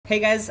Hey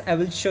guys, I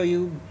will show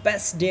you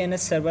best DNS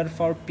server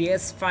for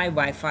PS5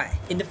 Wi-Fi.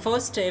 In the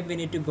first step, we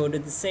need to go to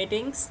the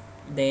settings,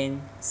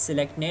 then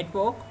select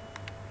network,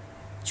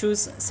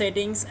 choose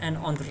settings, and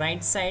on the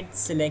right side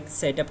select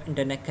setup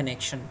internet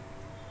connection.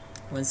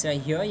 Once you are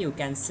here, you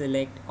can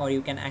select or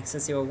you can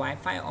access your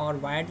Wi-Fi or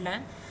wired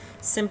LAN.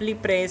 Simply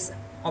press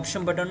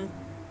option button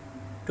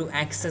to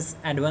access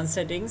advanced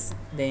settings,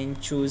 then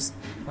choose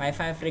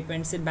Wi-Fi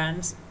frequency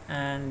bands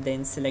and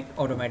then select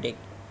automatic.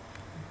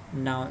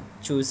 Now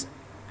choose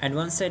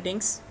advanced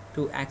settings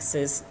to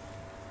access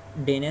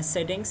DNS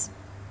settings.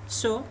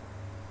 So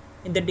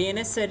in the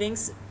DNS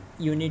settings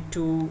you need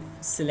to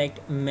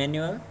select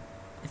manual.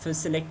 If you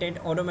selected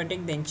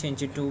automatic, then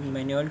change it to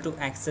manual to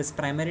access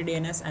primary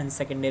DNS and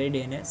secondary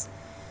DNS.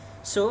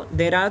 So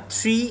there are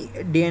 3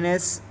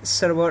 DNS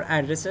server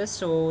addresses,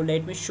 so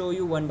let me show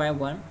you one by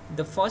one.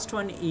 The first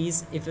one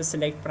is, if you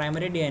select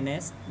primary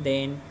DNS,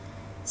 then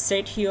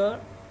set here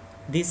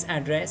this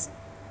address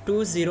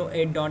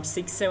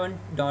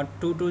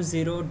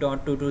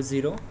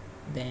 208.67.220.220,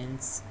 then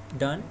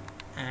done.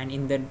 And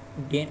in the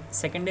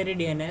secondary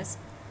DNS,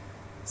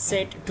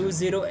 set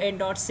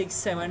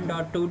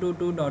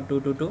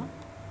 208.67.222.222,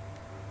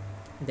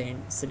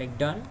 then select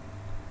done.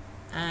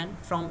 And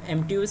from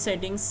MTU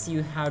settings,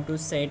 you have to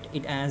set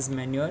it as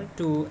manual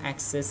to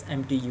access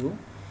MTU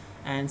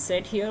and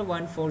set here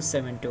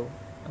 1472.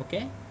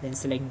 Okay, then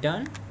select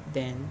done,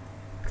 then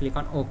click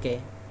on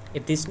OK.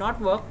 If this not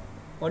work,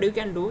 what you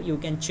can do, you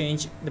can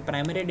change the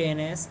primary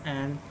DNS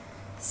and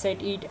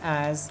set it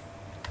as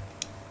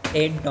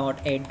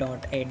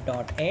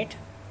 8.8.8.8,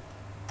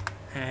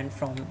 and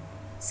from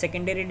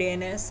secondary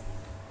DNS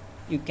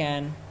you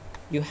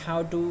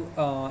have to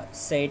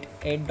set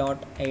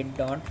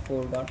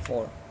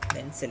 8.8.4.4,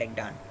 then select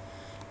done.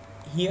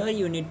 Here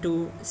you need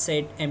to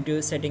set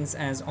MTU settings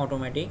as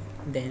automatic,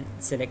 then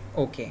select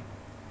OK.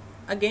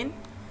 Again,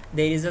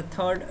 there is a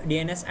third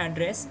DNS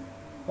address.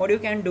 What you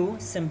can do,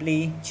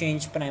 simply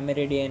change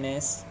primary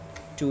DNS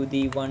to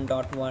the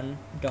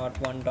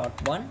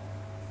 1.1.1.1,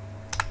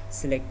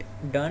 select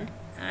done,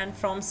 and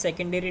from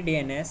secondary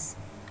DNS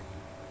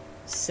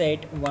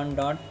set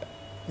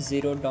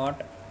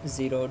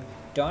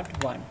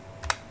 1.0.0.1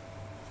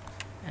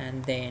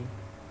 and then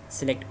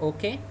select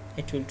OK.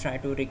 It will try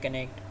to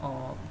reconnect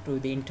to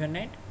the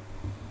internet.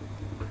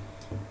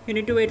 You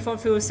need to wait for a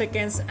few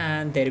seconds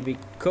and there we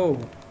go.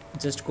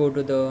 Just go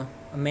to the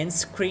main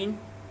screen,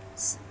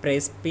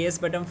 press PS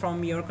button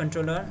from your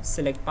controller,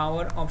 select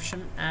power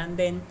option and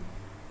then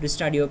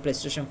restart your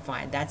PlayStation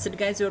 5. That's it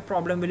guys, your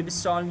problem will be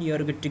solved. You're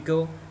good to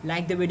go.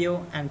 Like the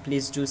video and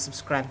please do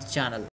subscribe the channel.